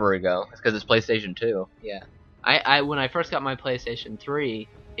been forever ago. It's because it's PlayStation 2. Yeah. I when I first got my PlayStation 3,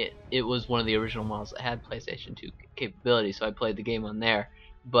 it was one of the original models that had PlayStation 2 capability, so I played the game on there.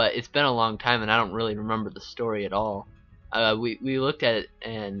 But it's been a long time, and I don't really remember the story at all. We looked at it,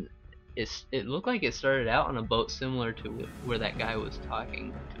 and it looked like it started out on a boat similar to where that guy was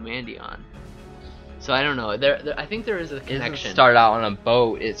talking to Mandy on. So I don't know. I think there is a connection. It doesn't start out on a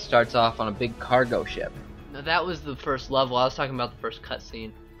boat. It starts off on a big cargo ship. No, that was the first level. I was talking about the first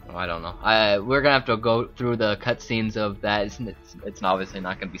cutscene. Oh, I don't know. We're gonna have to go through the cutscenes of that. It's obviously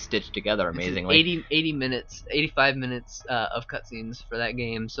not gonna be stitched together amazingly. 80 minutes, 85 minutes of cutscenes for that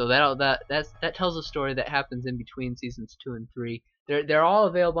game. So that tells a story that happens in between seasons 2 and 3. They're all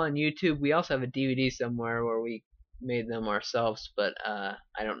available on YouTube. We also have a DVD somewhere where we made them ourselves, but I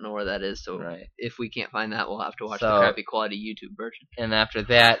don't know where that is. So if we can't find that, we'll have to watch the crappy quality YouTube version. And after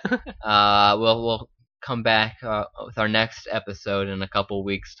that, we'll come back with our next episode in a couple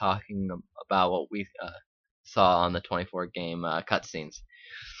weeks talking about what we saw on the 24 game cutscenes.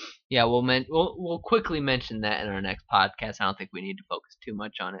 Yeah, we'll quickly mention that in our next podcast. I don't think we need to focus too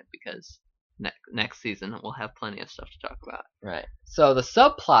much on it because next season we'll have plenty of stuff to talk about. Right. So the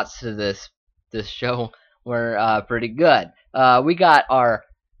subplots to this show were pretty good. We got our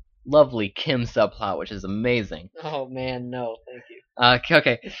lovely Kim subplot, which is amazing. Oh man, no, thank you.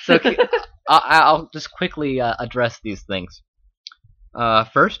 Okay, so I'll just quickly address these things.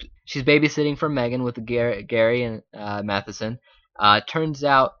 First, she's babysitting for Megan with Gary and Matheson. Turns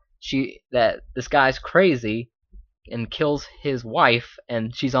out that this guy's crazy and kills his wife,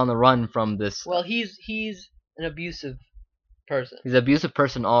 and she's on the run from this. Well, he's an abusive person. He's an abusive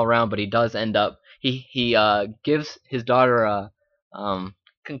person all around, but he does end up. He gives his daughter a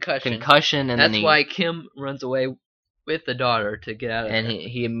concussion, and that's then why Kim runs away with the daughter to get out of there. And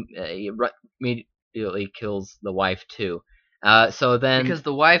he immediately kills the wife too. So then because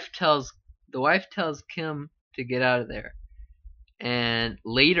the wife tells Kim to get out of there, and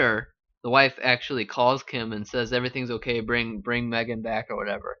later the wife actually calls Kim and says everything's okay, bring Megan back or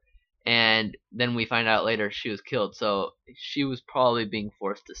whatever. And then we find out later she was killed, so she was probably being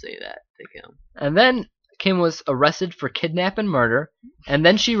forced to say that to Kim. And then Kim was arrested for kidnap and murder, and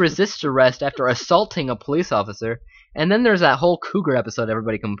then she resists arrest after assaulting a police officer. And then there's that whole cougar episode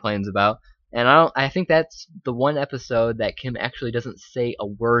everybody complains about, and I think that's the one episode that Kim actually doesn't say a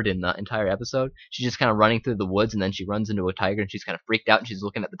word in the entire episode. She's just kind of running through the woods, and then she runs into a tiger, and she's kind of freaked out, and she's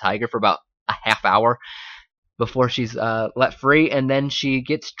looking at the tiger for about a half hour before she's let free, and then she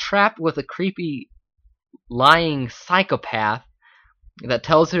gets trapped with a creepy lying psychopath that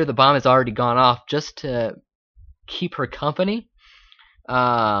tells her the bomb has already gone off just to keep her company. She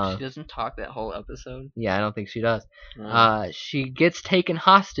doesn't talk that whole episode? Yeah, I don't think she does. Oh. She gets taken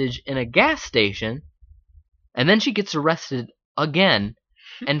hostage in a gas station, and then she gets arrested again,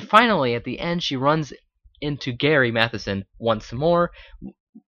 and finally at the end she runs into Gary Matheson once more,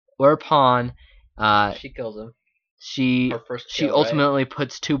 whereupon she kills him. She ultimately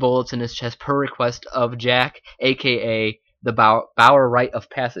puts 2 bullets in his chest per request of Jack, aka the Bauer Rite of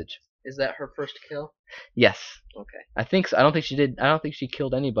Passage. Is that her first kill? Yes. Okay. I think so. I don't think she did. I don't think she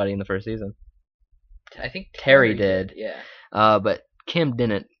killed anybody in the first season. I think Terry did. Yeah. But Kim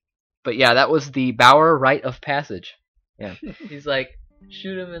didn't. But yeah, that was the Bauer Rite of Passage. Yeah. He's like,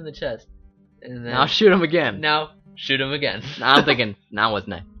 shoot him in the chest. And then, now shoot him again. Now shoot him again. Now I'm thinking, now what's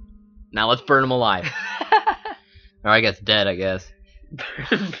next? Now let's burn him alive. Or I guess dead, I guess.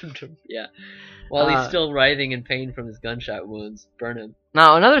 Yeah. While he's still writhing in pain from his gunshot wounds, burn him.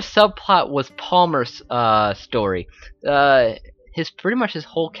 Now another subplot was Palmer's story. Pretty much his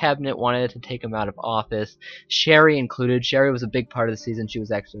whole cabinet wanted to take him out of office. Sherry included. Sherry was a big part of the season. She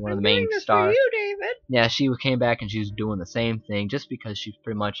was actually one of the main stars. For you, David. Yeah, she came back and she was doing the same thing just because she's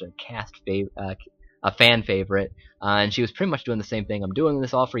pretty much a fan favorite, and she was pretty much doing the same thing. I'm doing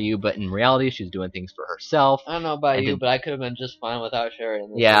this all for you, but in reality, she's doing things for herself. I don't know about you, but I could have been just fine without Sherry.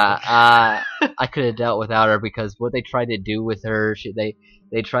 Yeah, I could have dealt without her because what they tried to do with her,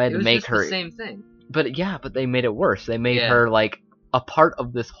 they tried to make her the same thing. But yeah, but they made it worse. They made her like a part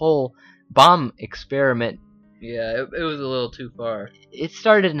of this whole bomb experiment, Yeah, it was a little too far. It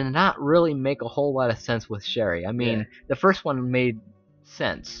started to not really make a whole lot of sense with Sherry. I mean, the first one made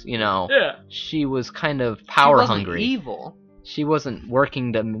sense, you know. Yeah. She was kind of power She wasn't hungry. evil. She wasn't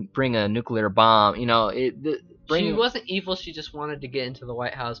working to bring a nuclear bomb, you know. She wasn't evil. She just wanted to get into the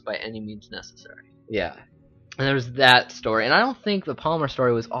White House by any means necessary. Yeah. And there was that story. And I don't think the Palmer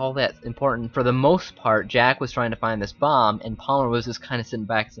story was all that important. For the most part, Jack was trying to find this bomb, and Palmer was just kind of sitting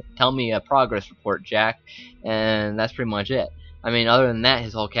back saying, tell me a progress report, Jack. And that's pretty much it. I mean, other than that,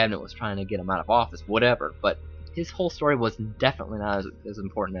 his whole cabinet was trying to get him out of office, whatever. But his whole story was definitely not as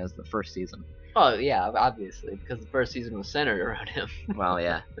important as the first season. Oh, yeah, obviously, because the first season was centered around him. Well,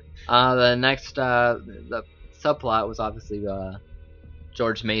 yeah. The next the subplot was obviously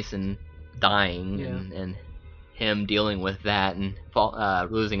George Mason dying and him dealing with that and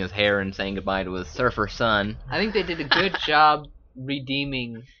losing his hair and saying goodbye to his surfer son. I think they did a good job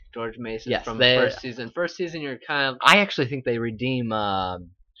redeeming George Mason from the first season. First season, you're kind of... I actually think they redeem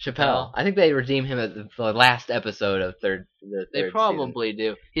Chappelle. I think they redeem him at the last episode of the third They probably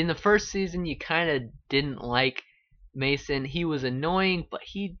do. In the first season, you kind of didn't like Mason. He was annoying, but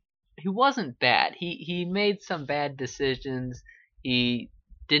he wasn't bad. He made some bad decisions. He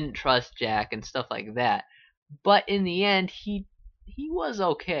didn't trust Jack and stuff like that. But in the end, he was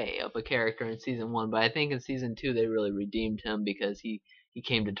okay of a character in season 1. But I think in season 2 they really redeemed him because he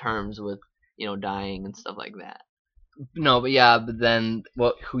came to terms with, you know, dying and stuff like that. No, but then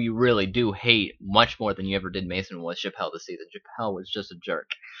who you really do hate much more than you ever did Mason was Chappelle this season. Chappelle was just a jerk.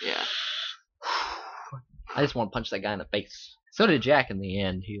 Yeah. I just want to punch that guy in the face. So did Jack in the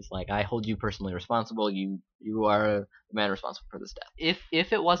end. He was like, I hold you personally responsible. You are the man responsible for this death.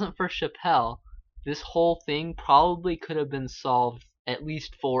 If it wasn't for Chappelle, this whole thing probably could have been solved at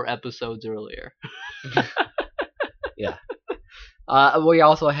least 4 episodes earlier. Yeah. We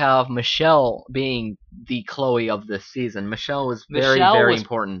also have Michelle being the Chloe of this season. Michelle was very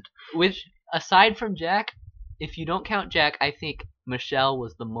important. Aside from Jack, if you don't count Jack, I think Michelle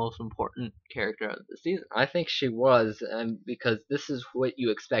was the most important character of the season. I think she was, because this is what you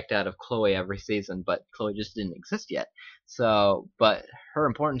expect out of Chloe every season, but Chloe just didn't exist yet. So, but her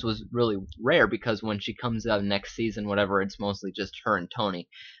importance was really rare because when she comes out next season, whatever, it's mostly just her and Tony.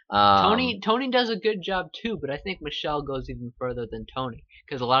 Tony does a good job too, but I think Michelle goes even further than Tony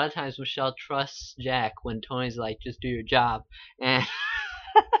because a lot of times Michelle trusts Jack when Tony's like, just do your job, and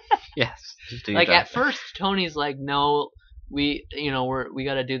yes, just do your job. At first Tony's like, no, we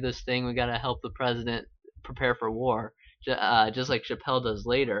got to do this thing, we got to help the president prepare for war, just like Chappelle does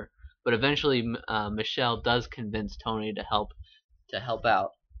later. But eventually, Michelle does convince Tony to help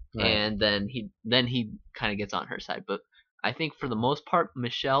out, right. And then he kind of gets on her side. But I think for the most part,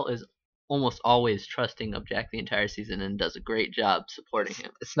 Michelle is almost always trusting of Jack the entire season and does a great job supporting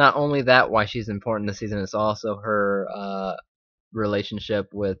him. It's not only that why she's important this season; it's also her relationship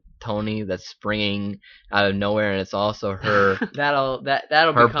with Tony that's springing out of nowhere, and it's also her that'll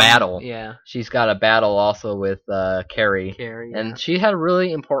her become, battle. Yeah, she's got a battle also with Carrie, and she had a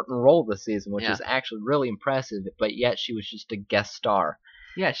really important role this season, which is actually really impressive. But yet she was just a guest star.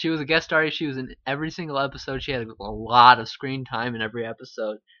 Yeah, she was a guest star. She was in every single episode. She had a lot of screen time in every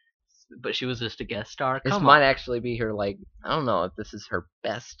episode, but she was just a guest star. This might actually be her, I don't know if this is her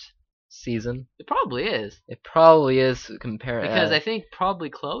best season. It probably is. It probably is compared because I think probably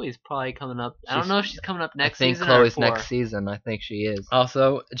Chloe's probably coming up. I don't know if she's coming up next season. I think Chloe's next season. I think she is.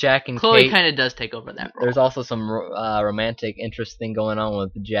 Also, Jack and Chloe Kate, kind of does take over that role. There's also some romantic interest thing going on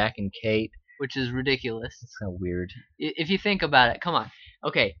with Jack and Kate, which is ridiculous. It's so weird. If you think about it, come on.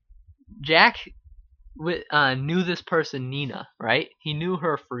 Okay, Jack knew this person, Nina, right? He knew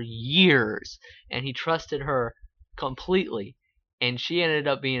her for years, and he trusted her completely. And she ended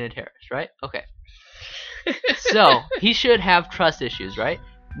up being a terrorist, right? Okay. So, he should have trust issues, right?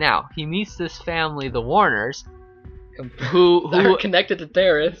 Now, he meets this family, the Warners, who are connected to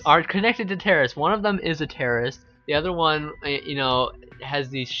terrorists. One of them is a terrorist. The other one, has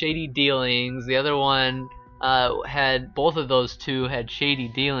these shady dealings. The other one both of those two had shady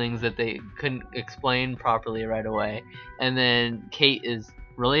dealings that they couldn't explain properly right away. And then Kate is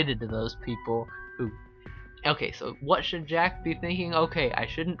related to those people who... Okay, so what should Jack be thinking? Okay, I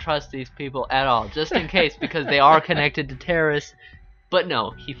shouldn't trust these people at all, just in case, because they are connected to terrorists. But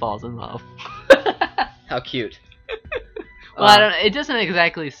no, he falls in love. How cute. Well, it doesn't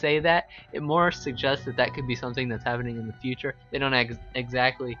exactly say that. It more suggests that could be something that's happening in the future. They don't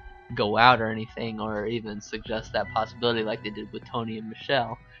exactly go out or anything, or even suggest that possibility like they did with Tony and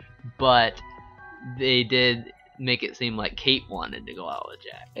Michelle. But they did make it seem like Kate wanted to go out with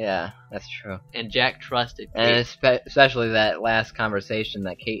Jack. Yeah, that's true. And Jack trusted Kate. And especially that last conversation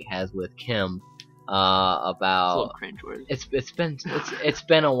that Kate has with Kim, about cringeworthy. It's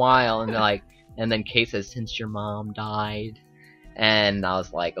been a while, and they're like, and then Kate says, "Since your mom died," and I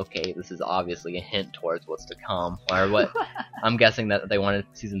was like, okay, this is obviously a hint towards what's to come, or what. I'm guessing that they wanted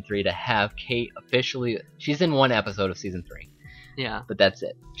season 3 to have Kate officially. She's in one episode of season 3. Yeah, but that's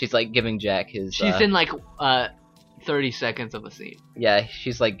it. She's like giving Jack his. She's in like 30 seconds of a scene. Yeah,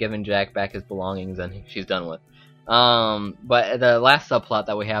 she's like giving Jack back his belongings, and she's done with. But the last subplot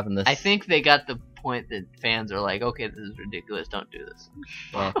that we have in this, I think they got the point that fans are like, okay, this is ridiculous, don't do this.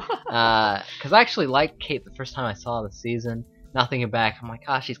 Yeah. Because I actually liked Kate the first time I saw the season. Now thinking back, I'm like,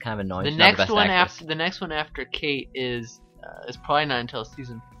 gosh, she's kind of annoying. The next one after Kate is probably not until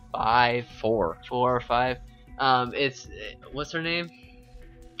season 4 or 5. It's what's her name?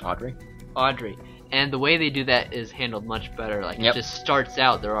 Audrey. And the way they do that is handled much better. Like it just starts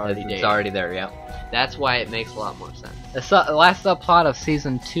out, they're already dating. It's already there, yeah. That's why it makes a lot more sense. The last subplot of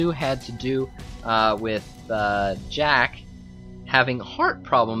season 2 had to do with Jack having heart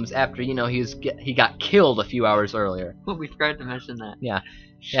problems after he got killed a few hours earlier. We forgot to mention that.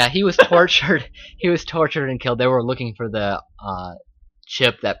 Yeah, he was tortured. He was tortured and killed. They were looking for the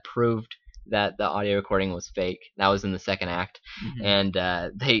chip that proved that the audio recording was fake. That was in the second act, and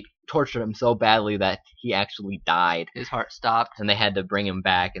they tortured him so badly that he actually died. His heart stopped, and they had to bring him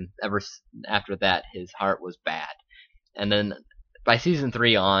back. And ever after that, his heart was bad. And then by season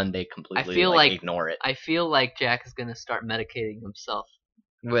 3 on, they completely ignore it. I feel like Jack is gonna start medicating himself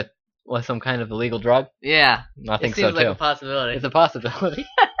with some kind of illegal drug. Yeah, I think so too. It seems like a possibility. It's a possibility.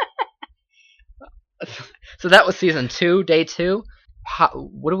 So that was season 2, day 2.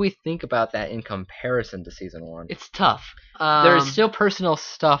 What do we think about that in comparison to season 1? It's tough. There's still personal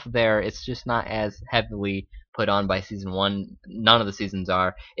stuff there. It's just not as heavily put on by season 1. None of the seasons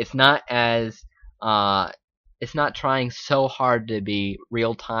are. It's not as it's not trying so hard to be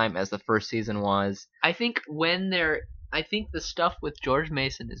real time as the first season was. I think the stuff with George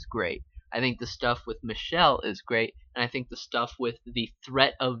Mason is great. I think the stuff with Michelle is great, and I think the stuff with the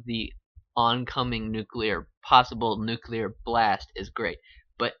threat of the oncoming possible nuclear blast is great.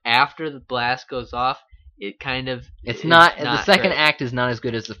 But after the blast goes off, it kind of it's not the second great. act is not as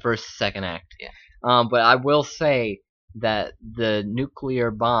good as the second act. Yeah. But I will say that the nuclear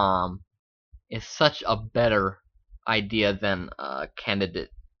bomb is such a better idea than a candidate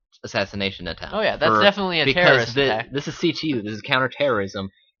assassination attempt. Oh yeah, that's definitely a terrorist attack. This is CTU, this is counterterrorism,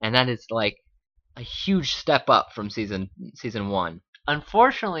 and that is like a huge step up from season 1.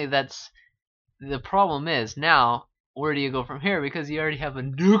 Unfortunately, that's the problem is now where do you go from here? Because you already have a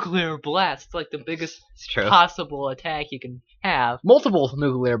nuclear blast. It's like the biggest possible attack you can have. Multiple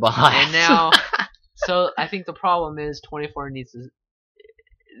nuclear blasts. And now, so I think the problem is 24 needs to.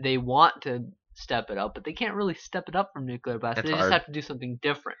 They want to step it up, but they can't really step it up from nuclear blast. They just have to do something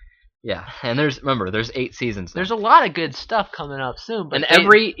different. Yeah, and there's 8 seasons now. There's a lot of good stuff coming up soon. But and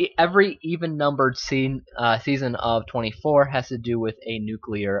every even numbered season of 24 has to do with a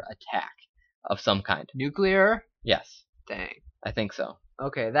nuclear attack of some kind. Nuclear? Yes. Dang. I think so.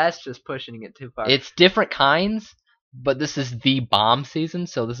 Okay, that's just pushing it too far. It's different kinds, but this is the bomb season,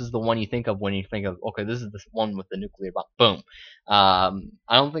 so this is the one you think of when you think of, okay, this is the one with the nuclear bomb. Boom.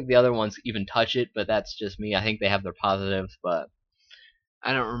 I don't think the other ones even touch it, but that's just me. I think they have their positives, but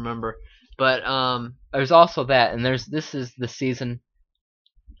I don't remember. But there's also that, and this is the season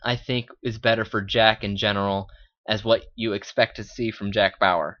I think is better for Jack in general as what you expect to see from Jack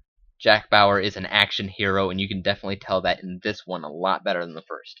Bauer. Jack Bauer is an action hero, and you can definitely tell that in this one a lot better than the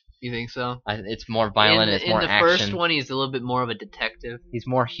first. You think so? It's more violent. It's more action. In the first one, he's a little bit more of a detective. He's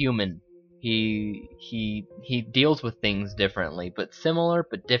more human. He deals with things differently, but similar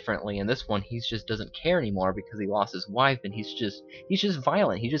but differently. In this one, he just doesn't care anymore because he lost his wife, and he's just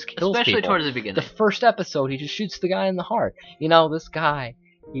violent. He just kills people. Especially towards the beginning. The first episode, he just shoots the guy in the heart. This guy.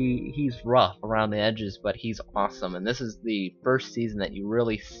 He's rough around the edges, but he's awesome. And this is the first season that you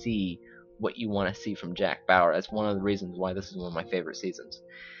really see what you want to see from Jack Bauer. That's one of the reasons why this is one of my favorite seasons.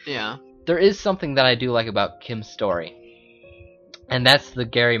 Yeah. There is something that I do like about Kim's story, and that's the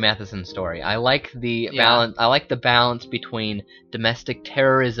Gary Matheson story. I like the balance. I like the balance between domestic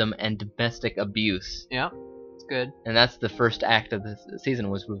terrorism and domestic abuse. Yeah, it's good. And that's the first act of the season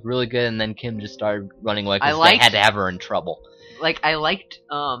was really good, and then Kim just started running away because they had to have her in trouble. I liked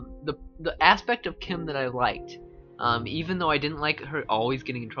the aspect of Kim that I liked, even though I didn't like her always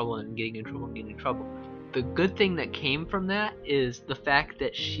getting in trouble and getting in trouble and getting in trouble. The good thing that came from that is the fact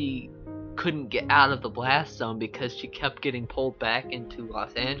that she couldn't get out of the blast zone because she kept getting pulled back into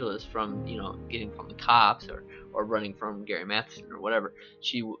Los Angeles from, getting from the cops or running from Gary Matheson or whatever.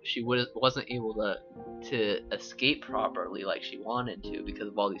 She wasn't able to escape properly like she wanted to because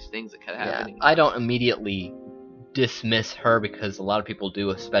of all these things that kept happening. I don't immediately dismiss her because a lot of people do,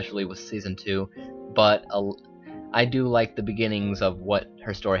 especially with season 2, but I do like the beginnings of what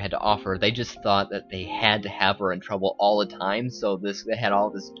her story had to offer. They just thought that they had to have her in trouble all the time, so they had all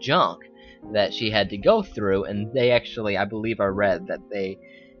this junk that she had to go through, and they actually, I believe I read that they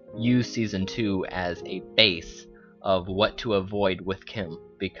used season 2 as a base of what to avoid with Kim,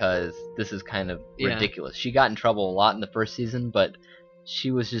 because this is kind of ridiculous. She got in trouble a lot in the first season, but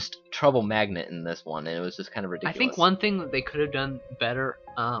she was just trouble magnet in this one, and it was just kind of ridiculous. I think one thing that they could have done better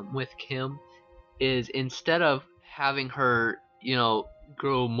with Kim is, instead of having her,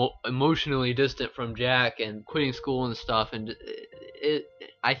 grow emotionally distant from Jack and quitting school and stuff, and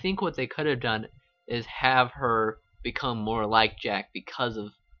I think what they could have done is have her become more like Jack because of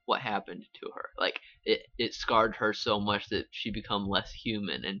what happened to her. Like, it scarred her so much that she become less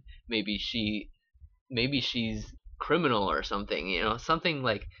human, and maybe she's criminal or something, something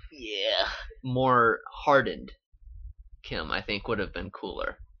like more hardened. Kim, I think, would have been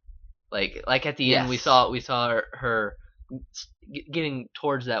cooler. Like at the end, we saw her getting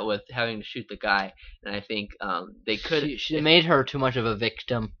towards that with having to shoot the guy, and I think they could. She made her too much of a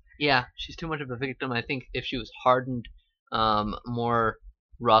victim. Yeah, she's too much of a victim. I think if she was hardened, more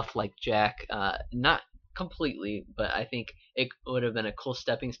rough like Jack, not completely, but I think it would have been a cool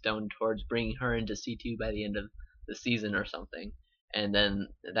stepping stone towards bringing her into C2 by the end of the season or something, and then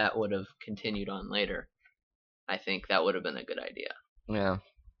that would have continued on later. I think that would have been a good idea. Yeah.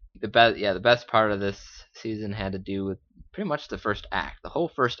 The best part of this season had to do with pretty much the first act. The whole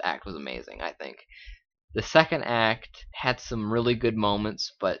first act was amazing, I think. The second act had some really good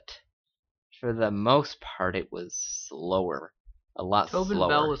moments, but for the most part it was slower. A lot slower. Tobin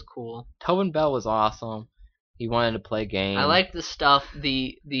Bell was cool. Tobin Bell was awesome. He wanted to play games. I liked the stuff,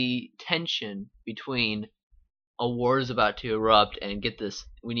 the tension between a war's about to erupt and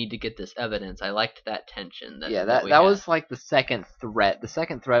we need to get this evidence. I liked that tension. That was like the second threat. The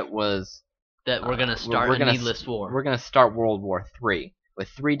second threat was that we're gonna start a needless war. We're gonna start World War III with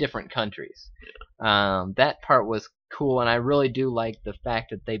 3 different countries. Yeah. That part was cool, and I really do like the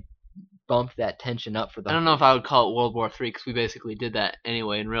fact that they bumped that tension up for the. I don't know if I would call it World War III because we basically did that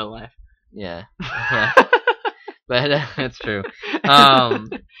anyway in real life. Yeah. But that's true.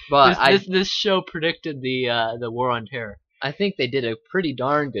 But this show predicted the war on terror. I think they did a pretty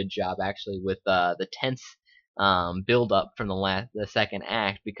darn good job actually with the tense build up from the second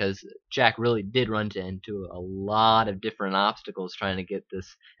act, because Jack really did run into a lot of different obstacles trying to get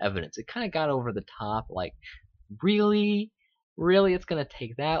this evidence. It kind of got over the top, like, really it's gonna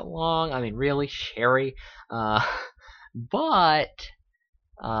take that long? I mean, really, Sherry? But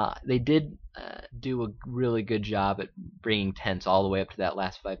they did do a really good job at bringing tense all the way up to that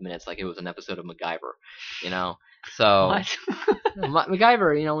last 5 minutes, like it was an episode of MacGyver, So what?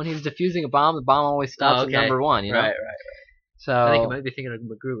 MacGyver, when he's defusing a bomb, the bomb always stops at number 1. Right. So I think you might be thinking of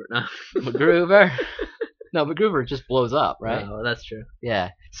MacGruber now. MacGruber? No, MacGruber just blows up, right? Oh, that's true. Yeah.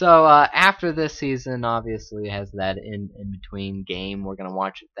 So after this season, obviously has that in between game. We're gonna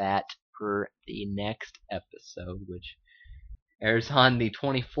watch that for the next episode, which airs on the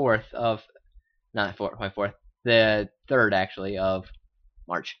 24th of, not 24th, the 3rd actually of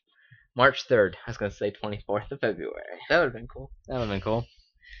March. March 3rd. I was gonna say 24th of February. That would have been cool.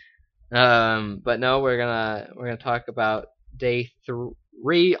 But no, we're gonna talk about day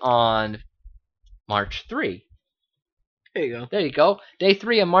 3 on March 3. There you go. There you go. Day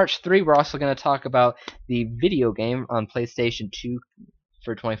 3 on March 3. We're also gonna talk about the video game on PlayStation 2.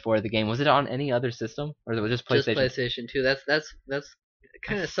 For 24, the game, was it on any other system, or was it just PlayStation? Just PlayStation 2. That's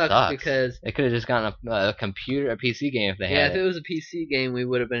kind of sucks because they could have just gotten a computer, a PC game if they had. Yeah, if it was a PC game, we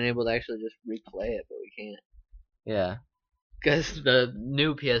would have been able to actually just replay it, but we can't. Yeah, because the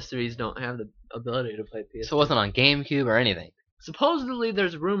new PS3s don't have the ability to play PS3. So it wasn't on GameCube or anything. Supposedly,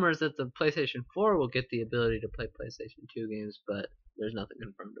 there's rumors that the PlayStation 4 will get the ability to play PlayStation 2 games, but there's nothing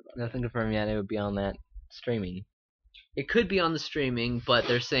confirmed about it. Nothing confirmed yet. It would be on that streaming. It could be on the streaming, but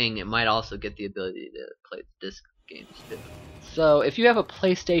they're saying it might also get the ability to play disc games too. So if you have a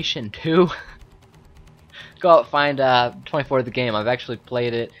PlayStation 2, go out and find 24 the game. I've actually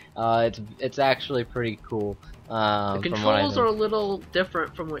played it. It's actually pretty cool. The controls are a little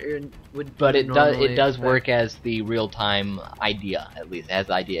different from what you would. But it does work as the real time idea, at least as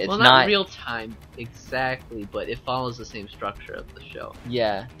idea. It's well, not real time exactly, but it follows the same structure of the show.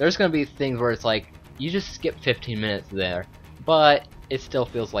 Yeah, there's gonna be things where it's like, you just skip 15 minutes there, but it still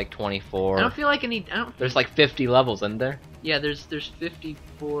feels like 24. I don't feel like any. There's like 50 levels in there. Yeah, there's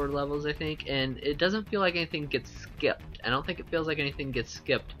 54 levels, I think, and it doesn't feel like anything gets skipped. I don't think it feels like anything gets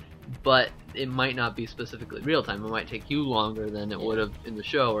skipped, but it might not be specifically real time. It might take you longer than it would have in the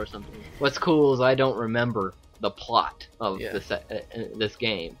show or something. What's cool is I don't remember the plot of this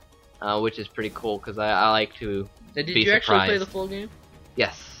game, which is pretty cool because I like to Did be you surprised. actually play the full game?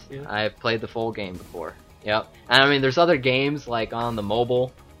 Yes, Yeah. I've played the full game before. Yep, and I mean there's other games like on the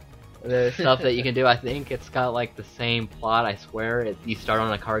mobile. The stuff that you can do, I think it's got like the same plot. I swear, you start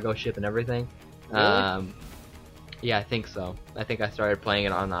on a cargo ship and everything. Really? Yeah, I think so. I think I started playing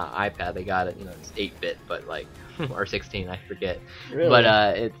it on the iPad. They got it, it's 8-bit, but like or 16, I forget. Really? But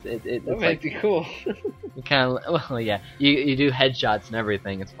it's That might like, be cool. kind of well, yeah. You do headshots and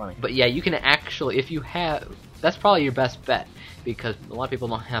everything. It's funny. But yeah, you can actually, if you have, that's probably your best bet because a lot of people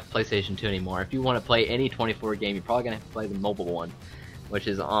don't have PlayStation 2 anymore. If you want to play any 24 game, you're probably gonna have to play the mobile one, which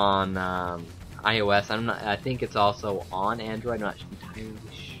is on iOS. I think it's also on Android. I'm not entirely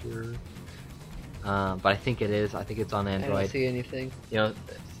sure, but I think it is. I think it's on Android. I don't see anything. You don't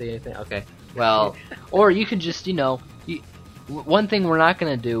see anything? Okay. Well, or you can just, one thing we're not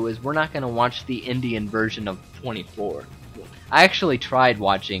gonna do is we're not gonna watch the Indian version of 24. I actually tried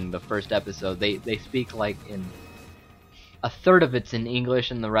watching the first episode. They speak like in a third of it's in English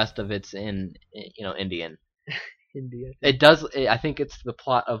and the rest of it's in Indian. India. It does. I think it's the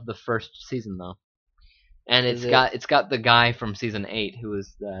plot of the first season though, and it's got the guy from season 8 who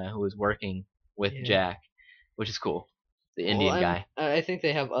was working with Jack, which is cool. The Indian guy. I think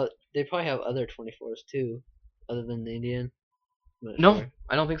they probably have other 24s too, other than the Indian. No, sure.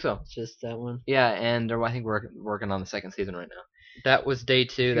 I don't think so. It's just that one. Yeah, and I think we're working on the second season right now. That was day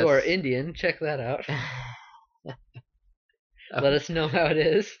 2. If you are Indian, check that out. Let us know how it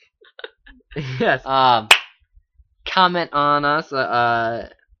is. Yes. Comment on us.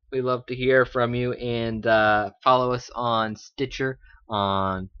 We love to hear from you, and follow us on Stitcher,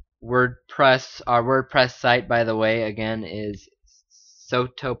 on WordPress. Our WordPress site, by the way, again is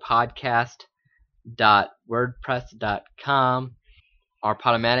sotopodcast.wordpress.com. Our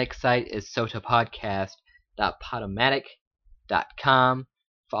Podomatic site is sotopodcast.podomatic.com.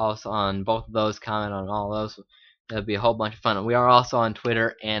 Follow us on both of those. Comment on all of those. That'll be a whole bunch of fun. And we are also on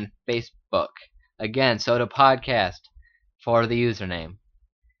Twitter and Facebook. Again, Soda Podcast for the username.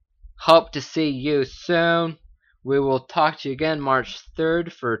 Hope to see you soon. We will talk to you again March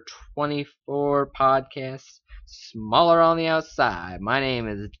 3rd for 24 podcasts. Smaller on the outside. My name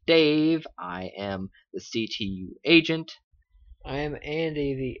is Dave. I am the CTU agent. I am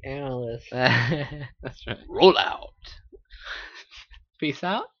Andy, the analyst. That's right. Roll out. Peace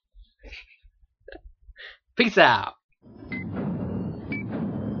out. Peace out.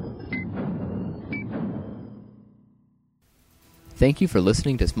 Thank you for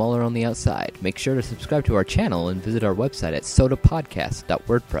listening to Smaller on the Outside. Make sure to subscribe to our channel and visit our website at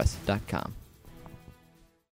sotapodcast.wordpress.com.